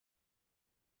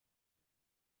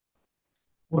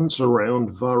Once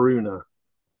around Varuna.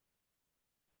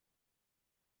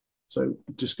 So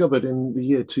discovered in the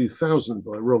year 2000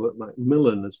 by Robert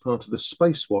Macmillan as part of the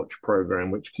Spacewatch program,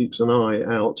 which keeps an eye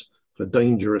out for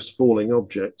dangerous falling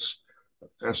objects,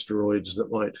 asteroids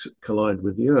that might collide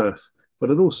with the Earth.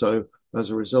 But it also, as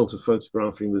a result of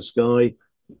photographing the sky,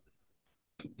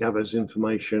 gathers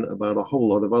information about a whole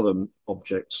lot of other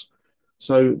objects.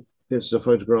 So here's a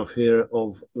photograph here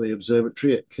of the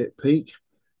observatory at Kitt Peak,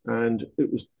 and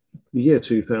it was the year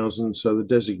 2000, so the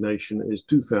designation is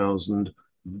 2000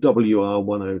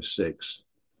 WR106.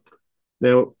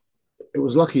 Now, it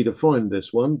was lucky to find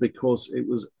this one because it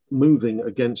was moving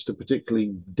against a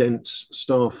particularly dense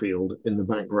star field in the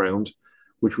background,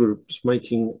 which was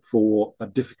making for a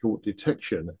difficult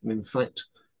detection. And in fact,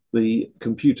 the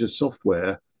computer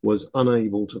software was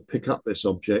unable to pick up this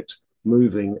object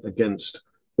moving against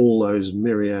all those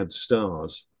myriad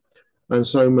stars. And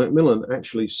so Macmillan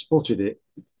actually spotted it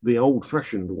the old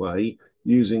fashioned way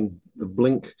using the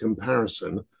blink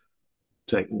comparison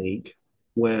technique,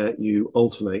 where you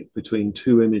alternate between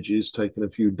two images taken a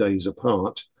few days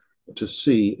apart to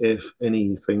see if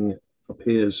anything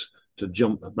appears to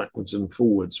jump backwards and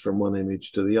forwards from one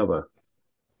image to the other.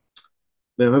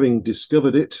 Now, having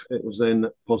discovered it, it was then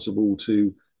possible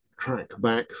to track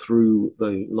back through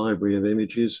the library of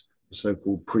images, the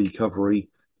so-called pre-covery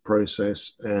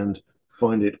process, and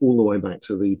find it all the way back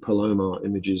to the Palomar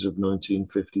images of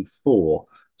 1954.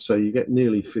 So you get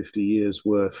nearly 50 years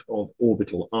worth of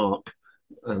orbital arc,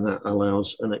 and that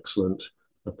allows an excellent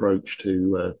approach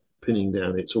to pinning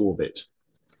down its orbit.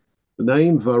 The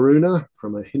name Varuna,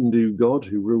 from a Hindu god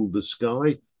who ruled the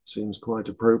sky, seems quite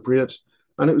appropriate,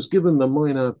 and it was given the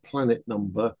minor planet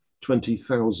number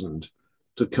 20,000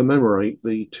 to commemorate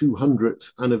the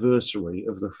 200th anniversary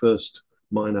of the first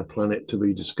minor planet to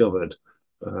be discovered,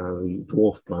 the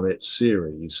Dwarf Planet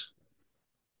series.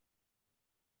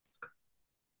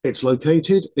 It's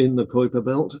located in the Kuiper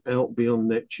Belt out beyond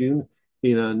Neptune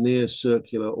in a near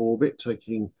circular orbit,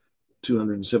 taking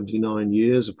 279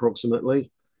 years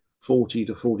approximately, 40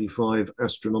 to 45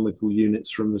 astronomical units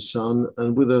from the Sun,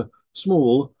 and with a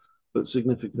small but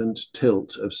significant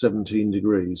tilt of 17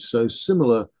 degrees. So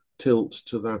similar tilt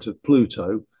to that of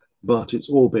Pluto, but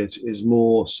its orbit is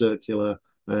more circular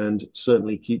and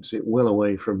certainly keeps it well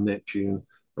away from Neptune,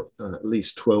 at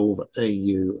least 12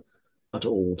 AU at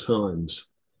all times.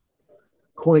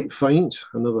 Quite faint,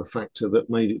 another factor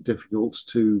that made it difficult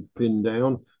to pin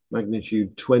down,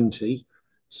 magnitude 20.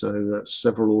 So that's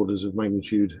several orders of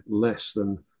magnitude less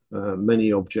than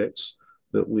many objects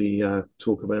that we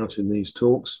talk about in these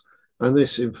talks. And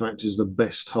this, in fact, is the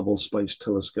best Hubble Space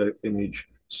Telescope image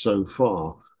so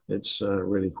far. It's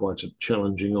really quite a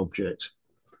challenging object.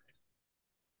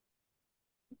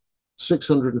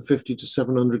 650 to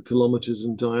 700 kilometers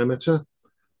in diameter.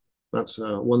 That's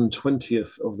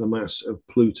 1/20th of the mass of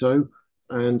Pluto,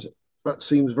 and that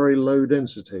seems very low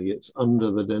density. It's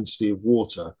under the density of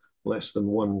water, less than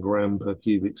 1 gram per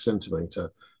cubic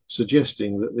centimetre,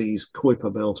 suggesting that these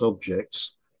Kuiper Belt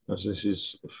objects, as this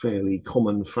is a fairly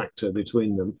common factor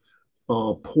between them,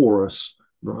 are porous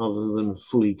rather than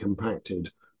fully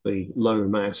compacted. The low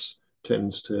mass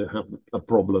tends to have a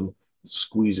problem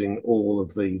squeezing all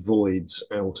of the voids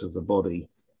out of the body.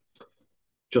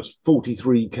 Just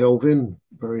 43 Kelvin,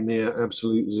 very near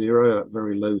absolute zero at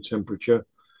very low temperature,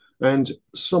 and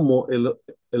somewhat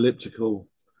elliptical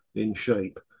in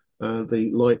shape.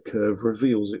 The light curve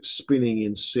reveals it's spinning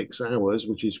in 6 hours,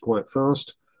 which is quite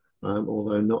fast,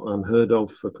 although not unheard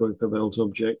of for Kuiper Belt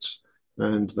objects,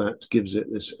 and that gives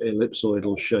it this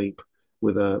ellipsoidal shape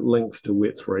with a length to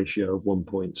width ratio of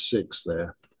 1.6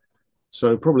 there.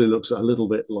 So probably looks a little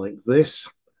bit like this.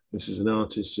 This is an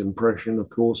artist's impression, of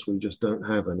course. We just don't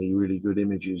have any really good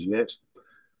images yet.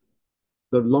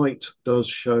 The light does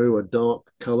show a dark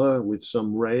color with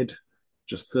some red.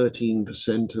 Just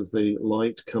 13% of the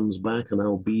light comes back, an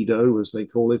albedo, as they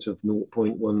call it, of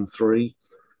 0.13.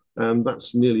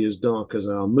 That's nearly as dark as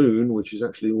our moon, which is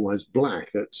actually almost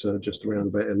black at just around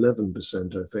about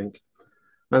 11%, I think.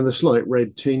 And the slight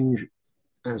red tinge,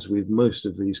 as with most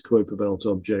of these Kuiper Belt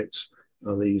objects,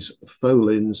 are these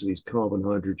tholins, these carbon,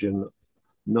 hydrogen,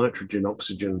 nitrogen,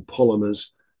 oxygen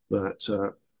polymers that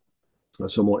are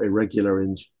somewhat irregular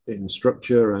in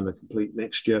structure and a complete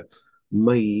mixture,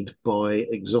 made by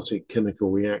exotic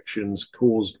chemical reactions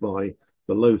caused by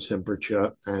the low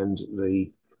temperature and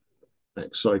the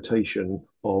excitation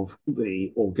of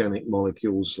the organic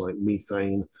molecules like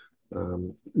methane,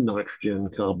 nitrogen,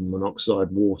 carbon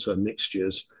monoxide, water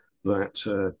mixtures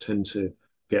that tend to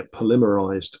get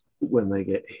polymerized when they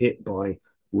get hit by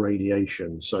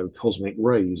radiation. So cosmic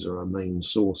rays are a main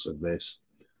source of this.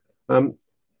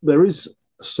 There is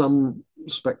some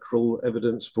spectral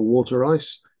evidence for water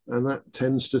ice, and that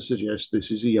tends to suggest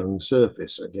this is a young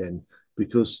surface again,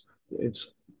 because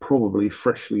it's probably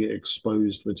freshly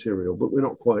exposed material, but we're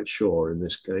not quite sure in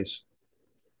this case.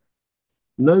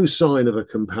 No sign of a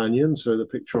companion, so the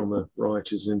picture on the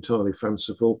right is entirely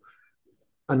fanciful.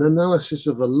 An analysis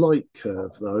of the light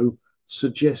curve, though,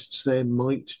 suggests there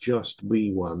might just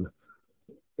be one.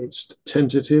 It's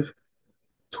tentative,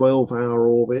 12-hour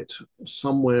orbit,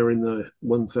 somewhere in the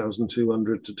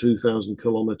 1,200 to 2,000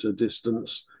 kilometer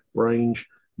distance range,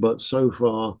 but so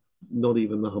far, not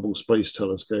even the Hubble Space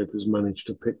Telescope has managed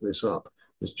to pick this up.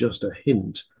 It's just a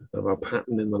hint of a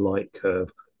pattern in the light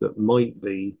curve that might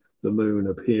be the moon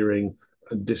appearing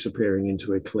and disappearing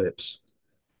into eclipse.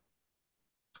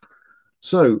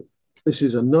 So this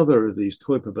is another of these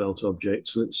Kuiper belt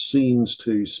objects that seems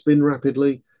to spin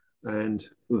rapidly, and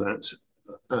that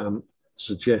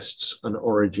suggests an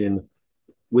origin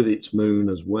with its moon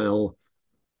as well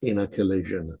in a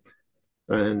collision.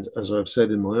 And as I've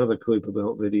said in my other Kuiper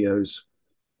belt videos,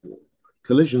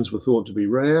 collisions were thought to be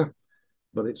rare,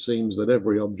 but it seems that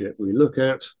every object we look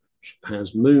at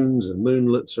has moons and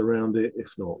moonlets around it,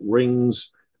 if not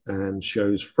rings, and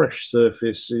shows fresh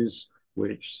surfaces,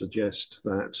 which suggest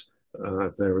that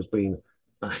there has been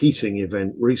a heating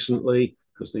event recently,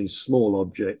 because these small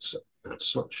objects at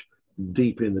such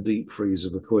deep in the deep freeze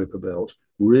of the Kuiper belt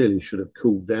really should have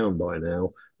cooled down by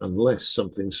now, unless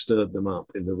something stirred them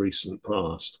up in the recent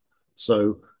past.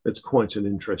 So it's quite an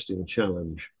interesting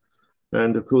challenge.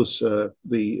 And of course,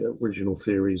 the original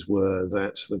theories were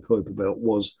that the Kuiper belt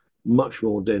was much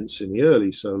more dense in the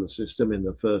early solar system in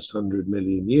the first 100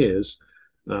 million years,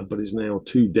 but is now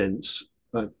too dense,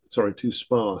 too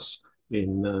sparse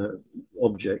in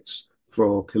objects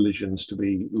for collisions to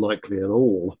be likely at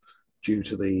all, due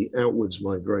to the outwards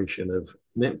migration of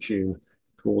Neptune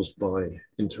caused by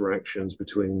interactions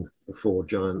between the four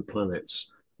giant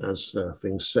planets as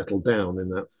things settle down in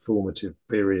that formative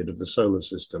period of the solar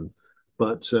system.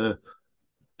 But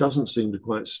doesn't seem to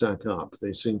quite stack up.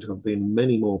 There seem to have been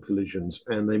many more collisions,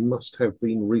 and they must have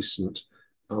been recent.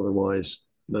 Otherwise,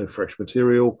 no fresh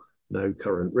material, no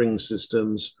current ring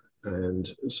systems, and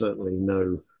certainly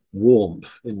no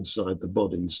warmth inside the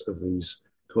bodies of these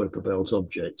Kuiper belt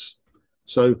objects.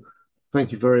 So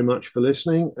thank you very much for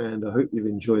listening, and I hope you've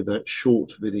enjoyed that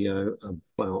short video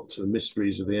about the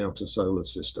mysteries of the outer solar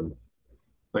system.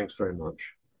 Thanks very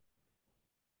much.